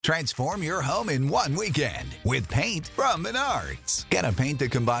Transform your home in one weekend with paint from Menards. Get a paint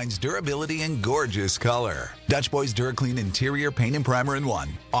that combines durability and gorgeous color. Dutch Boys DuraClean Interior Paint and Primer in One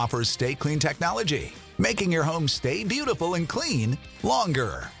offers Stay Clean technology, making your home stay beautiful and clean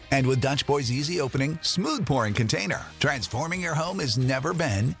longer. And with Dutch Boy's easy opening, smooth pouring container, transforming your home has never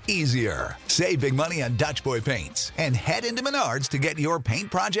been easier. Save big money on Dutch Boy paints and head into Menards to get your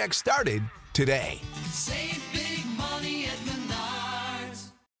paint project started today. Save big money at Menards.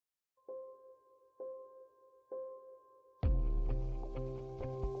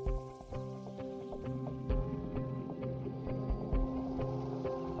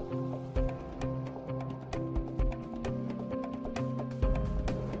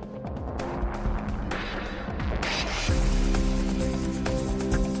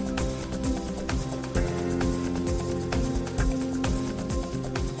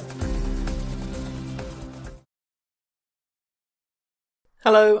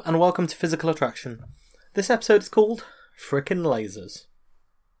 Hello and welcome to Physical Attraction. This episode is called Frickin' Lasers.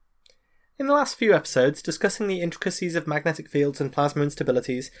 In the last few episodes, discussing the intricacies of magnetic fields and plasma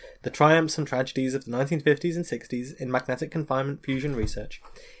instabilities, the triumphs and tragedies of the 1950s and 60s in magnetic confinement fusion research,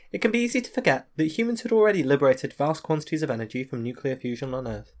 it can be easy to forget that humans had already liberated vast quantities of energy from nuclear fusion on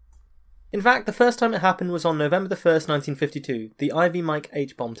Earth. In fact, the first time it happened was on November the 1st, 1952, the Ivy Mike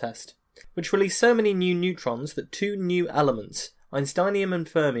H-bomb test, which released so many new neutrons that two new elements, Einsteinium and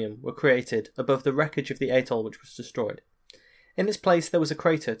fermium, were created above the wreckage of the atoll which was destroyed. In its place there was a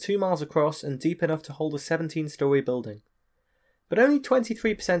crater 2 miles across and deep enough to hold a 17-storey building. But only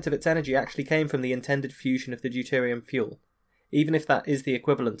 23% of its energy actually came from the intended fusion of the deuterium fuel, even if that is the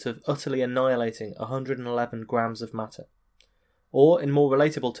equivalent of utterly annihilating 111 grams of matter. Or, in more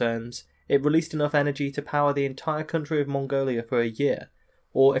relatable terms, it released enough energy to power the entire country of Mongolia for a year,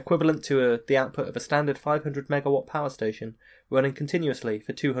 or equivalent to the output of a standard 500 megawatt power station running continuously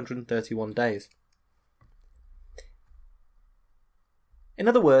for 231 days. In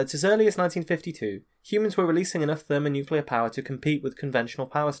other words, as early as 1952, humans were releasing enough thermonuclear power to compete with conventional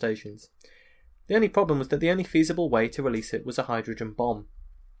power stations. The only problem was that the only feasible way to release it was a hydrogen bomb.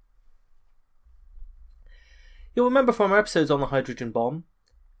 You'll remember from our episodes on the hydrogen bomb,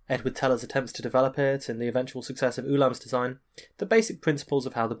 Edward Teller's attempts to develop it and the eventual success of Ulam's design, the basic principles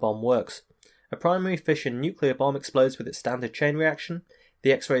of how the bomb works. A primary fission nuclear bomb explodes with its standard chain reaction.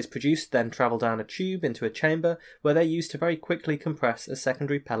 The X-rays produced then travel down a tube into a chamber where they're used to very quickly compress a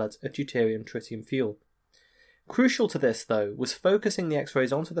secondary pellet of deuterium-tritium fuel. Crucial to this, though, was focusing the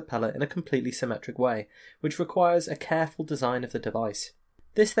X-rays onto the pellet in a completely symmetric way, which requires a careful design of the device.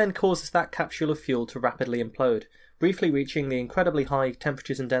 This then causes that capsule of fuel to rapidly implode, briefly reaching the incredibly high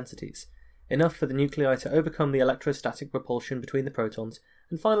temperatures and densities, enough for the nuclei to overcome the electrostatic repulsion between the protons,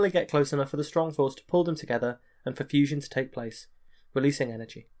 and finally get close enough for the strong force to pull them together and for fusion to take place, releasing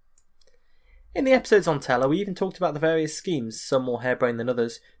energy. In the episodes on Teller, we even talked about the various schemes, some more harebrained than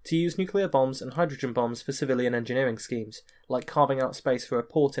others, to use nuclear bombs and hydrogen bombs for civilian engineering schemes, like carving out space for a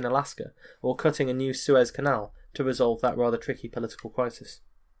port in Alaska, or cutting a new Suez Canal to resolve that rather tricky political crisis.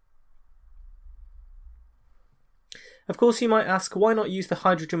 Of course, you might ask, why not use the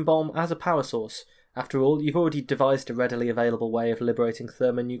hydrogen bomb as a power source? After all, you've already devised a readily available way of liberating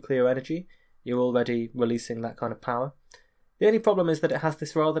thermonuclear energy. You're already releasing that kind of power. The only problem is that it has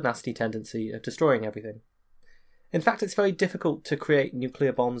this rather nasty tendency of destroying everything. In fact, it's very difficult to create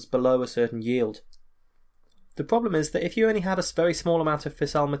nuclear bombs below a certain yield. The problem is that if you only have a very small amount of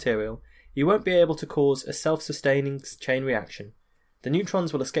fissile material, you won't be able to cause a self-sustaining chain reaction. The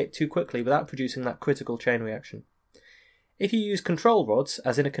neutrons will escape too quickly without producing that critical chain reaction. If you use control rods,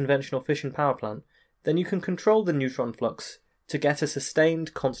 as in a conventional fission power plant, then you can control the neutron flux to get a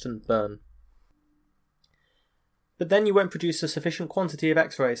sustained constant burn. But then you won't produce a sufficient quantity of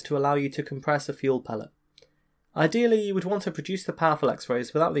X-rays to allow you to compress a fuel pellet. Ideally, you would want to produce the powerful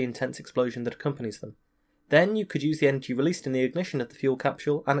X-rays without the intense explosion that accompanies them. Then you could use the energy released in the ignition of the fuel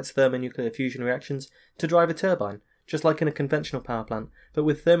capsule and its thermonuclear fusion reactions to drive a turbine, just like in a conventional power plant, but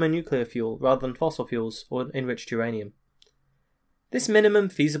with thermonuclear fuel rather than fossil fuels or enriched uranium. This minimum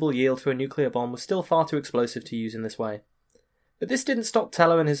feasible yield for a nuclear bomb was still far too explosive to use in this way. But this didn't stop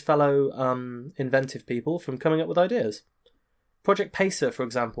Teller and his fellow inventive people from coming up with ideas. Project Pacer, for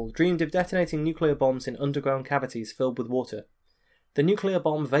example, dreamed of detonating nuclear bombs in underground cavities filled with water. The nuclear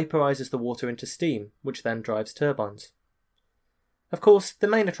bomb vaporizes the water into steam, which then drives turbines. Of course, the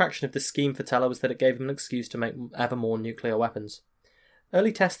main attraction of this scheme for Teller was that it gave him an excuse to make ever more nuclear weapons.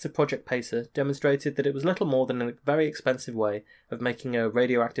 Early tests of Project Pacer demonstrated that it was little more than a very expensive way of making a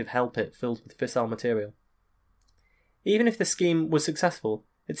radioactive hell pit filled with fissile material. Even if the scheme was successful,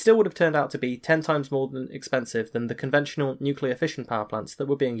 it still would have turned out to be 10 times more expensive than the conventional nuclear fission power plants that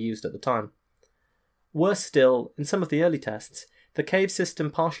were being used at the time. Worse still, in some of the early tests, the cave system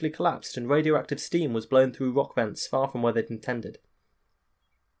partially collapsed and radioactive steam was blown through rock vents far from where they'd intended.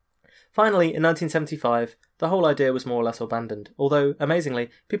 Finally, in 1975, the whole idea was more or less abandoned, although, amazingly,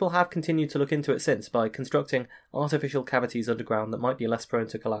 people have continued to look into it since by constructing artificial cavities underground that might be less prone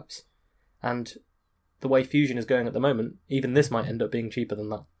to collapse. And the way fusion is going at the moment, even this might end up being cheaper than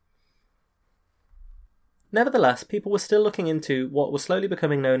that. Nevertheless, people were still looking into what was slowly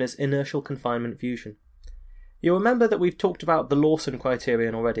becoming known as inertial confinement fusion. You'll remember that we've talked about the Lawson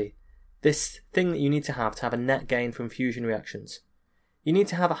criterion already, this thing that you need to have a net gain from fusion reactions. You need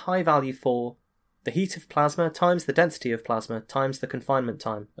to have a high value for the heat of plasma times the density of plasma times the confinement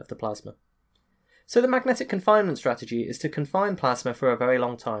time of the plasma. So the magnetic confinement strategy is to confine plasma for a very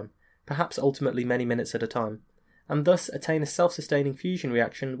long time, perhaps ultimately many minutes at a time, and thus attain a self-sustaining fusion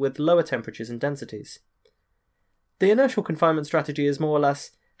reaction with lower temperatures and densities. The inertial confinement strategy is more or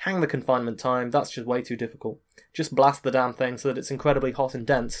less, hang the confinement time, that's just way too difficult. Just blast the damn thing so that it's incredibly hot and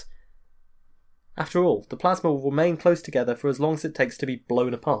dense. After all, the plasma will remain close together for as long as it takes to be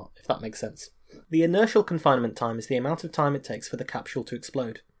blown apart, if that makes sense. The inertial confinement time is the amount of time it takes for the capsule to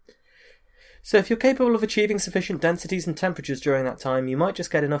explode. So if you're capable of achieving sufficient densities and temperatures during that time, you might just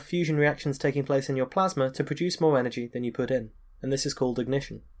get enough fusion reactions taking place in your plasma to produce more energy than you put in, and this is called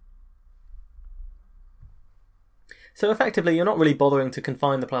ignition. So effectively, you're not really bothering to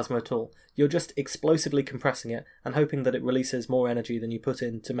confine the plasma at all, you're just explosively compressing it and hoping that it releases more energy than you put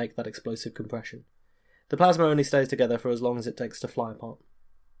in to make that explosive compression. The plasma only stays together for as long as it takes to fly apart.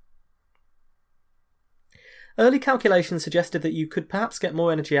 Early calculations suggested that you could perhaps get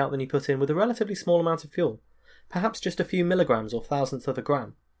more energy out than you put in with a relatively small amount of fuel, perhaps just a few milligrams or thousandths of a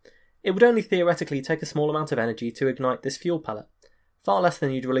gram. It would only theoretically take a small amount of energy to ignite this fuel pellet, far less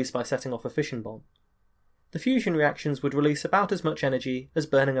than you'd release by setting off a fission bomb. The fusion reactions would release about as much energy as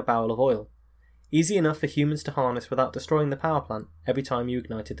burning a barrel of oil, easy enough for humans to harness without destroying the power plant every time you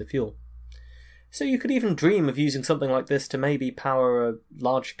ignited the fuel. So you could even dream of using something like this to maybe power a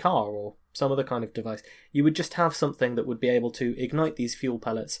large car or some other kind of device. You would just have something that would be able to ignite these fuel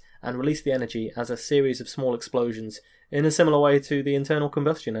pellets and release the energy as a series of small explosions in a similar way to the internal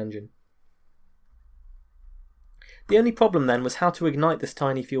combustion engine. The only problem then was how to ignite this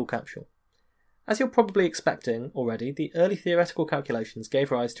tiny fuel capsule. As you're probably expecting already, the early theoretical calculations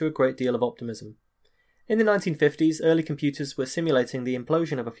gave rise to a great deal of optimism. In the 1950s, early computers were simulating the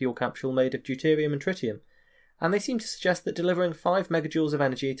implosion of a fuel capsule made of deuterium and tritium, and they seemed to suggest that delivering 5 megajoules of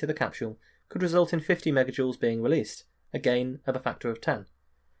energy to the capsule could result in 50 megajoules being released, a gain of a factor of 10.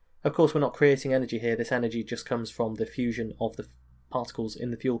 Of course, we're not creating energy here, this energy just comes from the fusion of the particles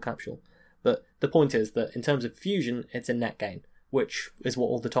in the fuel capsule. But the point is that in terms of fusion, it's a net gain, which is what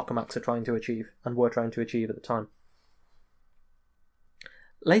all the tokamaks are trying to achieve, and were trying to achieve at the time.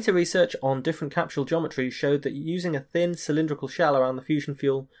 Later research on different capsule geometries showed that using a thin cylindrical shell around the fusion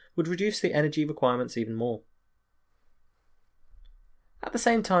fuel would reduce the energy requirements even more. At the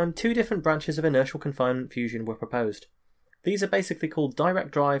same time, 2 different branches of inertial confinement fusion were proposed. These are basically called direct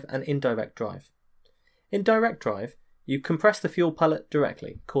drive and indirect drive. In direct drive, you compress the fuel pellet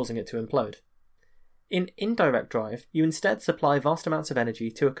directly, causing it to implode. In indirect drive, you instead supply vast amounts of energy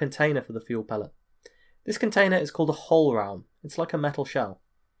to a container for the fuel pellet. This container is called a Hohlraum. It's like a metal shell.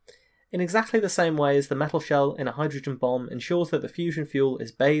 In exactly the same way as the metal shell in a hydrogen bomb ensures that the fusion fuel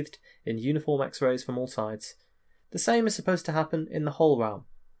is bathed in uniform X-rays from all sides, the same is supposed to happen in the Hohlraum.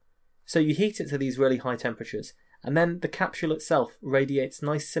 So you heat it to these really high temperatures, and then the capsule itself radiates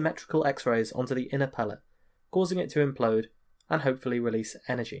nice symmetrical X-rays onto the inner pellet, causing it to implode and hopefully release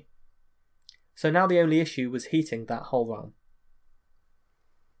energy. So now the only issue was heating that Hohlraum.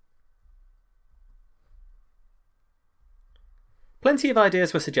 Plenty of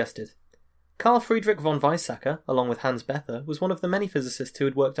ideas were suggested. Carl Friedrich von Weizsäcker, along with Hans Bethe, was one of the many physicists who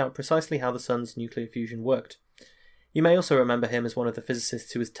had worked out precisely how the sun's nuclear fusion worked. You may also remember him as one of the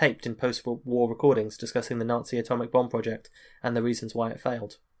physicists who was taped in post-war recordings discussing the Nazi atomic bomb project and the reasons why it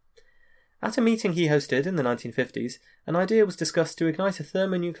failed. At a meeting he hosted in the 1950s, an idea was discussed to ignite a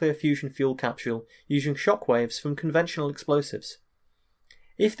thermonuclear fusion fuel capsule using shock waves from conventional explosives.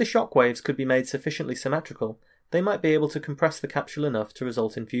 If the shock waves could be made sufficiently symmetrical, they might be able to compress the capsule enough to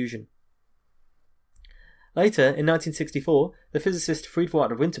result in fusion. Later, in 1964, the physicist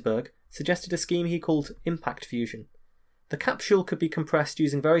Friedewald Winterberg suggested a scheme he called impact fusion. The capsule could be compressed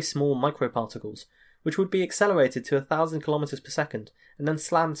using very small microparticles, which would be accelerated to 1,000 km per second and then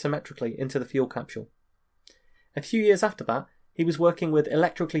slammed symmetrically into the fuel capsule. A few years after that, he was working with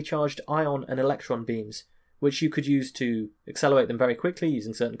electrically charged ion and electron beams, which you could use to accelerate them very quickly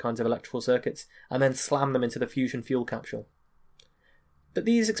using certain kinds of electrical circuits, and then slam them into the fusion fuel capsule. But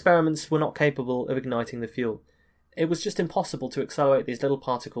these experiments were not capable of igniting the fuel. It was just impossible to accelerate these little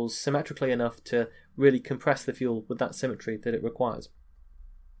particles symmetrically enough to really compress the fuel with that symmetry that it requires.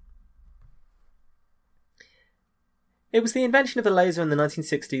 It was the invention of the laser in the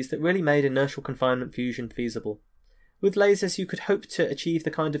 1960s that really made inertial confinement fusion feasible. With lasers, you could hope to achieve the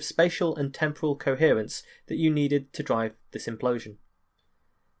kind of spatial and temporal coherence that you needed to drive this implosion.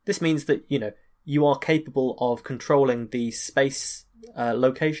 This means that, you are capable of controlling the space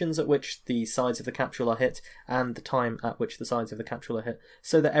locations at which the sides of the capsule are hit and the time at which the sides of the capsule are hit,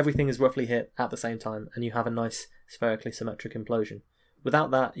 so that everything is roughly hit at the same time and you have a nice spherically symmetric implosion. Without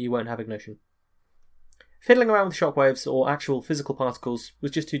that, you won't have ignition. Fiddling around with shockwaves or actual physical particles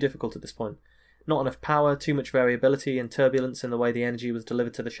was just too difficult at this point. Not enough power, too much variability and turbulence in the way the energy was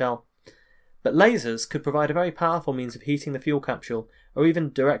delivered to the shell. But lasers could provide a very powerful means of heating the fuel capsule, or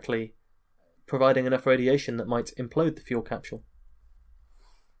even directly providing enough radiation that might implode the fuel capsule.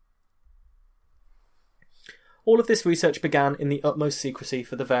 All of this research began in the utmost secrecy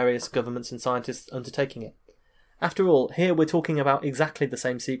for the various governments and scientists undertaking it. After all, here we're talking about exactly the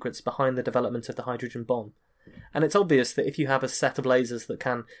same secrets behind the development of the hydrogen bomb. And it's obvious that if you have a set of lasers that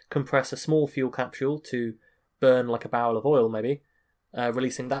can compress a small fuel capsule to burn like a barrel of oil maybe,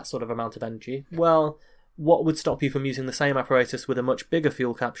 releasing that sort of amount of energy, well, what would stop you from using the same apparatus with a much bigger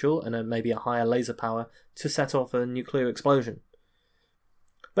fuel capsule and maybe a higher laser power to set off a nuclear explosion?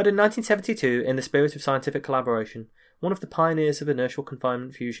 But in 1972, in the spirit of scientific collaboration, one of the pioneers of inertial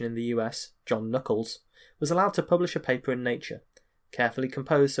confinement fusion in the US, John Nuckolls, was allowed to publish a paper in Nature, carefully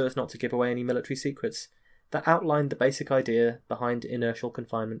composed so as not to give away any military secrets, that outlined the basic idea behind inertial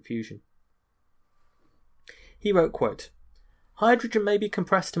confinement fusion. He wrote, quote, "Hydrogen may be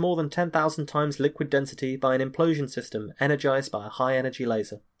compressed to more than 10,000 times liquid density by an implosion system energized by a high-energy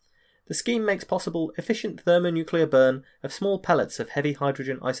laser. The scheme makes possible efficient thermonuclear burn of small pellets of heavy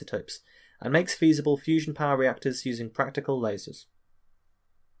hydrogen isotopes, and makes feasible fusion power reactors using practical lasers."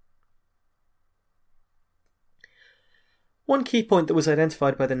 One key point that was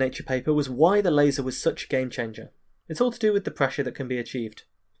identified by the Nature paper was why the laser was such a game changer. It's all to do with the pressure that can be achieved.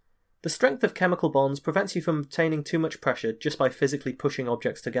 The strength of chemical bonds prevents you from obtaining too much pressure just by physically pushing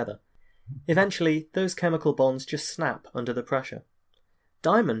objects together. Eventually, those chemical bonds just snap under the pressure.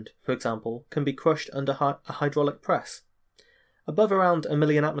 Diamond, for example, can be crushed under a hydraulic press. Above around 1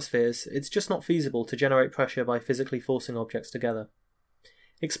 million atmospheres, it's just not feasible to generate pressure by physically forcing objects together.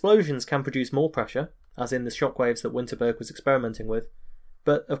 Explosions can produce more pressure, as in the shockwaves that Winterberg was experimenting with,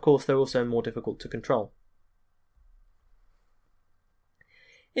 but of course they're also more difficult to control.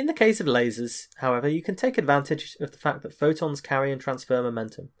 In the case of lasers, however, you can take advantage of the fact that photons carry and transfer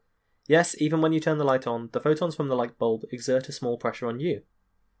momentum. Yes, even when you turn the light on, the photons from the light bulb exert a small pressure on you.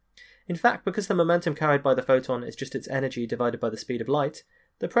 In fact, because the momentum carried by the photon is just its energy divided by the speed of light,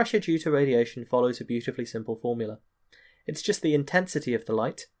 the pressure due to radiation follows a beautifully simple formula. It's just the intensity of the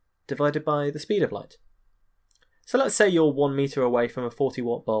light divided by the speed of light. So let's say you're 1 meter away from a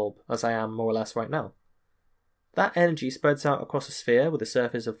 40-watt bulb, as I am more or less right now. That energy spreads out across a sphere with a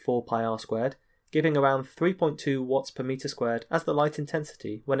surface of 4 pi r squared, giving around 3.2 watts per meter squared as the light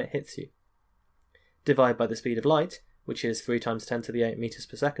intensity when it hits you. Divide by the speed of light, which is 3 times 10 to the 8 meters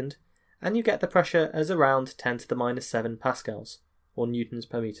per second, and you get the pressure as around 10 to the minus 7 pascals, or newtons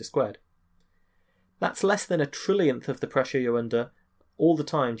per meter squared. That's less than a trillionth of the pressure you're under all the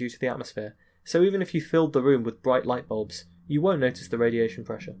time due to the atmosphere, so even if you filled the room with bright light bulbs, you won't notice the radiation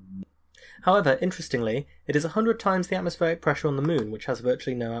pressure. However, interestingly, it is 100 times the atmospheric pressure on the Moon, which has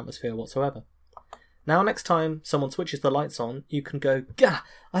virtually no atmosphere whatsoever. Now next time someone switches the lights on, you can go, "Gah!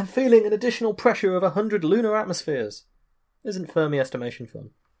 I'm feeling an additional pressure of 100 lunar atmospheres." Isn't Fermi estimation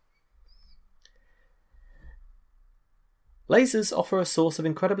fun? Lasers offer a source of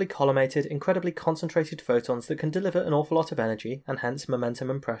incredibly collimated, incredibly concentrated photons that can deliver an awful lot of energy, and hence momentum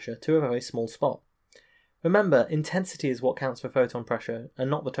and pressure, to a very small spot. Remember, intensity is what counts for photon pressure, and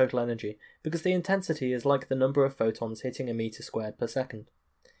not the total energy, because the intensity is like the number of photons hitting a meter squared per second.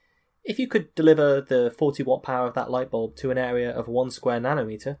 If you could deliver the 40 watt power of that light bulb to an area of 1 square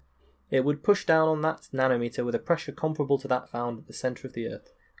nanometer, it would push down on that nanometer with a pressure comparable to that found at the centre of the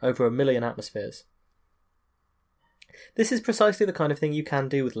Earth, over 1 million atmospheres. This is precisely the kind of thing you can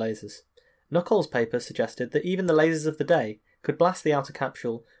do with lasers. Nuckolls' paper suggested that even the lasers of the day could blast the outer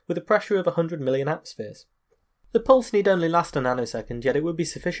capsule with a pressure of 100 million atmospheres. The pulse need only last a nanosecond, yet it would be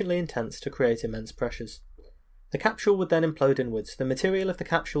sufficiently intense to create immense pressures. The capsule would then implode inwards, the material of the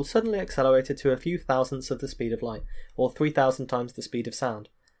capsule suddenly accelerated to a few thousandths of the speed of light, or 3,000 times the speed of sound,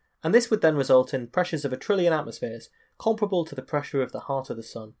 and this would then result in pressures of 1 trillion atmospheres, comparable to the pressure of the heart of the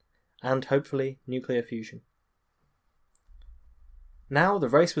Sun, and hopefully nuclear fusion. Now the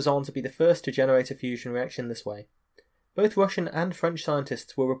race was on to be the first to generate a fusion reaction this way. Both Russian and French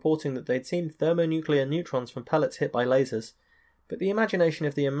scientists were reporting that they'd seen thermonuclear neutrons from pellets hit by lasers, but the imagination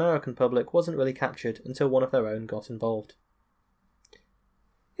of the American public wasn't really captured until one of their own got involved.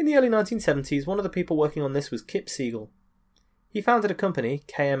 In the early 1970s, one of the people working on this was Kip Siegel. He founded a company,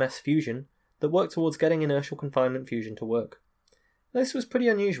 KMS Fusion, that worked towards getting inertial confinement fusion to work. This was pretty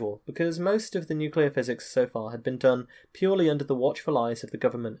unusual, because most of the nuclear physics so far had been done purely under the watchful eyes of the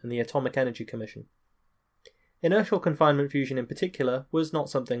government and the Atomic Energy Commission. Inertial confinement fusion in particular was not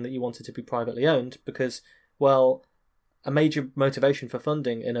something that you wanted to be privately owned, because, well, a major motivation for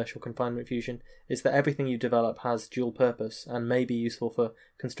funding inertial confinement fusion is that everything you develop has dual purpose and may be useful for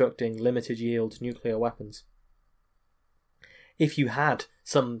constructing limited yield nuclear weapons. If you had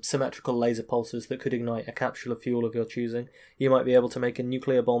some symmetrical laser pulses that could ignite a capsule of fuel of your choosing, you might be able to make a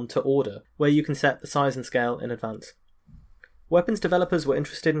nuclear bomb to order, where you can set the size and scale in advance. Weapons developers were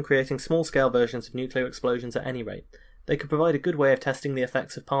interested in creating small-scale versions of nuclear explosions at any rate. They could provide a good way of testing the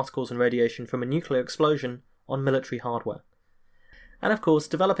effects of particles and radiation from a nuclear explosion on military hardware. And of course,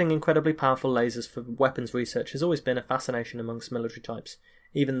 developing incredibly powerful lasers for weapons research has always been a fascination amongst military types,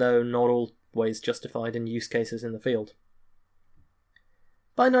 even though not always justified in use cases in the field.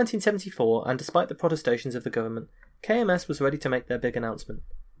 By 1974, and despite the protestations of the government, KMS was ready to make their big announcement.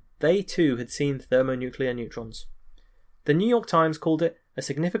 They too had seen thermonuclear neutrons. The New York Times called it a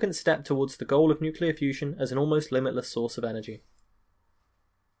significant step towards the goal of nuclear fusion as an almost limitless source of energy.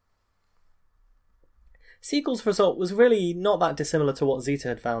 Siegel's result was really not that dissimilar to what Zeta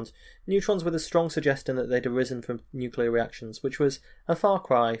had found, neutrons with a strong suggestion that they'd arisen from nuclear reactions, which was a far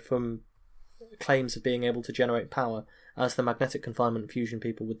cry from claims of being able to generate power, as the magnetic confinement fusion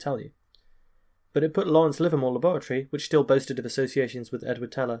people would tell you. But it put Lawrence Livermore Laboratory, which still boasted of associations with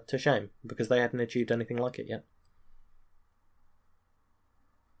Edward Teller, to shame, because they hadn't achieved anything like it yet.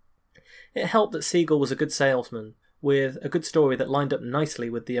 It helped that Siegel was a good salesman, with a good story that lined up nicely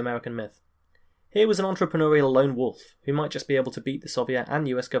with the American myth. Here was an entrepreneurial lone wolf, who might just be able to beat the Soviet and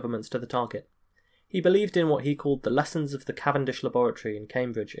US governments to the target. He believed in what he called the lessons of the Cavendish Laboratory in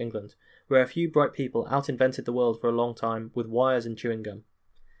Cambridge, England, where a few bright people out-invented the world for a long time with wires and chewing gum.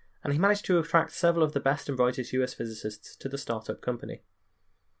 And he managed to attract several of the best and brightest US physicists to the startup company.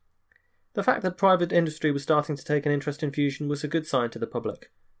 The fact that private industry was starting to take an interest in fusion was a good sign to the public,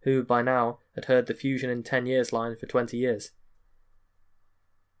 who by now had heard the fusion in 10 years line for 20 years.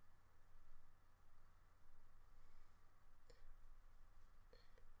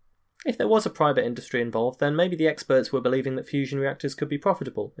 If there was a private industry involved, then maybe the experts were believing that fusion reactors could be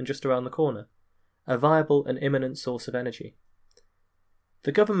profitable and just around the corner, a viable and imminent source of energy.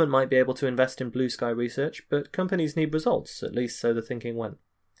 The government might be able to invest in blue sky research, but companies need results, at least so the thinking went.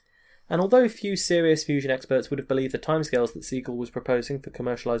 And although few serious fusion experts would have believed the timescales that Siegel was proposing for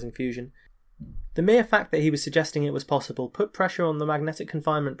commercialising fusion, the mere fact that he was suggesting it was possible put pressure on the magnetic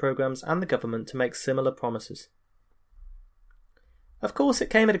confinement programs and the government to make similar promises. Of course, it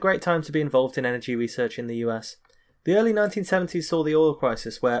came at a great time to be involved in energy research in the US. The early 1970s saw the oil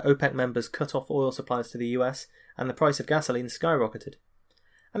crisis, where OPEC members cut off oil supplies to the US and the price of gasoline skyrocketed.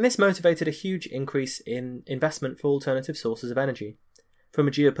 And this motivated a huge increase in investment for alternative sources of energy. From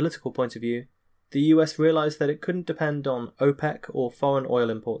a geopolitical point of view, the US realised that it couldn't depend on OPEC or foreign oil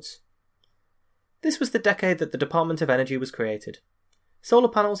imports. This was the decade that the Department of Energy was created. Solar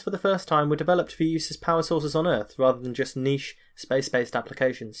panels for the first time were developed for use as power sources on Earth rather than just niche, space-based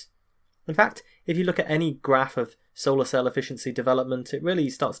applications. In fact, if you look at any graph of solar cell efficiency development, it really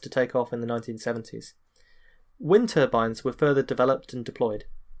starts to take off in the 1970s. Wind turbines were further developed and deployed.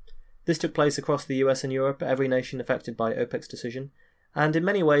 This took place across the US and Europe, every nation affected by OPEC's decision, and in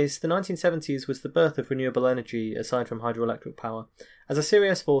many ways the 1970s was the birth of renewable energy aside from hydroelectric power, as a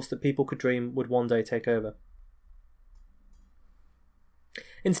serious force that people could dream would one day take over.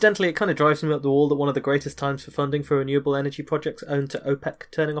 Incidentally, it kind of drives me up the wall that one of the greatest times for funding for renewable energy projects owed to OPEC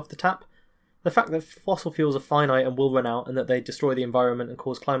turning off the tap. The fact that fossil fuels are finite and will run out and that they destroy the environment and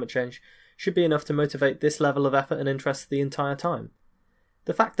cause climate change should be enough to motivate this level of effort and interest the entire time.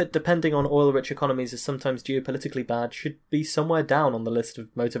 The fact that depending on oil-rich economies is sometimes geopolitically bad should be somewhere down on the list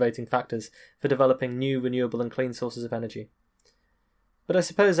of motivating factors for developing new renewable and clean sources of energy. But I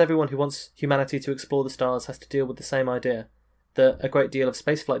suppose everyone who wants humanity to explore the stars has to deal with the same idea, that a great deal of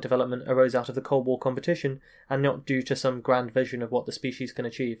spaceflight development arose out of the Cold War competition and not due to some grand vision of what the species can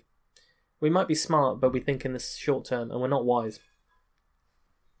achieve. We might be smart, but we think in the short term, and we're not wise.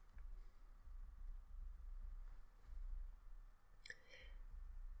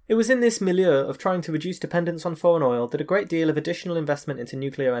 It was in this milieu of trying to reduce dependence on foreign oil that a great deal of additional investment into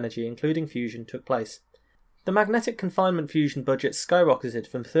nuclear energy, including fusion, took place. The magnetic confinement fusion budget skyrocketed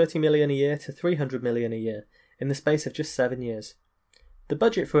from $30 million a year to $300 million a year in the space of just 7 years. The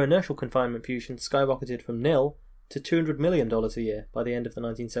budget for inertial confinement fusion skyrocketed from nil to $200 million a year by the end of the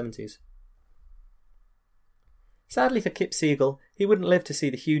 1970s. Sadly for Kip Siegel, he wouldn't live to see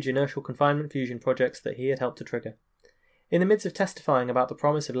the huge inertial confinement fusion projects that he had helped to trigger. In the midst of testifying about the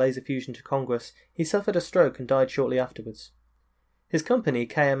promise of laser fusion to Congress, he suffered a stroke and died shortly afterwards. His company,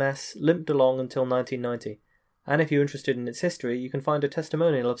 KMS, limped along until 1990, and if you're interested in its history, you can find a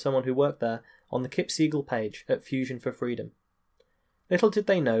testimonial of someone who worked there on the Kip Siegel page at Fusion for Freedom. Little did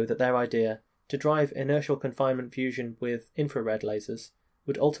they know that their idea, to drive inertial confinement fusion with infrared lasers,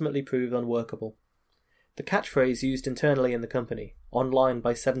 would ultimately prove unworkable. The catchphrase used internally in the company, online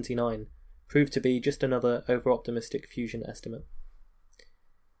by 79, proved to be just another over-optimistic fusion estimate.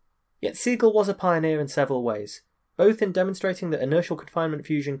 Yet Siegel was a pioneer in several ways, both in demonstrating that inertial confinement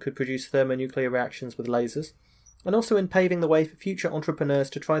fusion could produce thermonuclear reactions with lasers, and also in paving the way for future entrepreneurs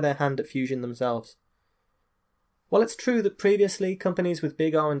to try their hand at fusion themselves. While it's true that previously companies with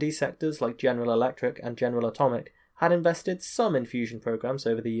big R&D sectors like General Electric and General Atomic had invested some in fusion programs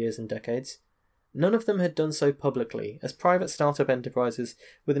over the years and decades, none of them had done so publicly as private startup enterprises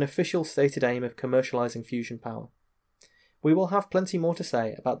with an official stated aim of commercializing fusion power. We will have plenty more to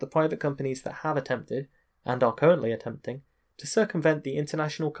say about the private companies that have attempted, and are currently attempting, to circumvent the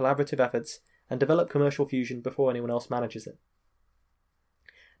international collaborative efforts and develop commercial fusion before anyone else manages it.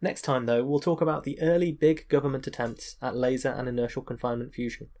 Next time, though, we'll talk about the early big government attempts at laser and inertial confinement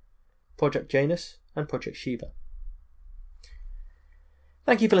fusion, Project Janus and Project Shiva.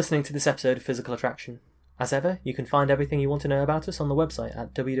 Thank you for listening to this episode of Physical Attraction. As ever, you can find everything you want to know about us on the website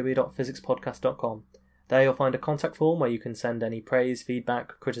at www.physicspodcast.com. There you'll find a contact form where you can send any praise,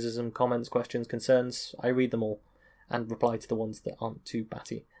 feedback, criticism, comments, questions, concerns. I read them all and reply to the ones that aren't too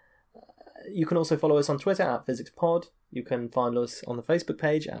batty. You can also follow us on Twitter at PhysicsPod. You can find us on the Facebook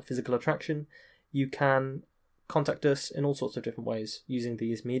page at Physical Attraction. You can contact us in all sorts of different ways using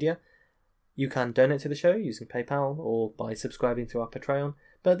these media. You can donate to the show using PayPal or by subscribing to our Patreon,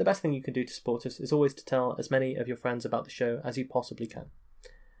 but the best thing you can do to support us is always to tell as many of your friends about the show as you possibly can.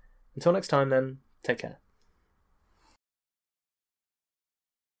 Until next time then, take care.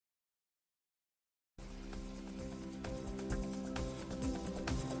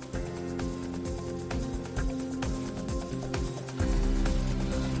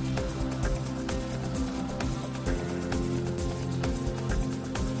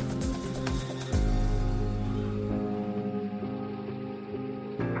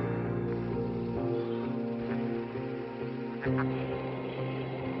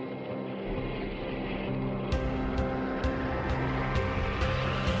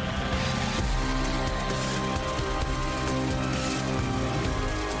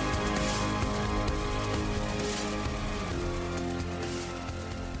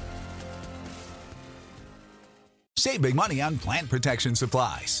 Save big money on plant protection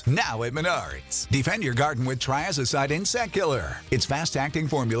supplies, now at Menards. Defend your garden with Triazicide Insect Killer. Its fast-acting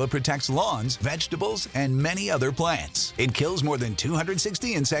formula protects lawns, vegetables, and many other plants. It kills more than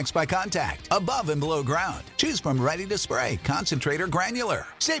 260 insects by contact, above and below ground. Choose from ready to spray, concentrate, or granular.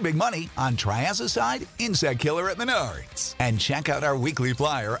 Save big money on Triazicide Insect Killer at Menards. And check out our weekly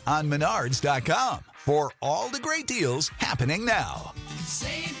flyer on Menards.com for all the great deals happening now.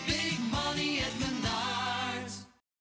 Save big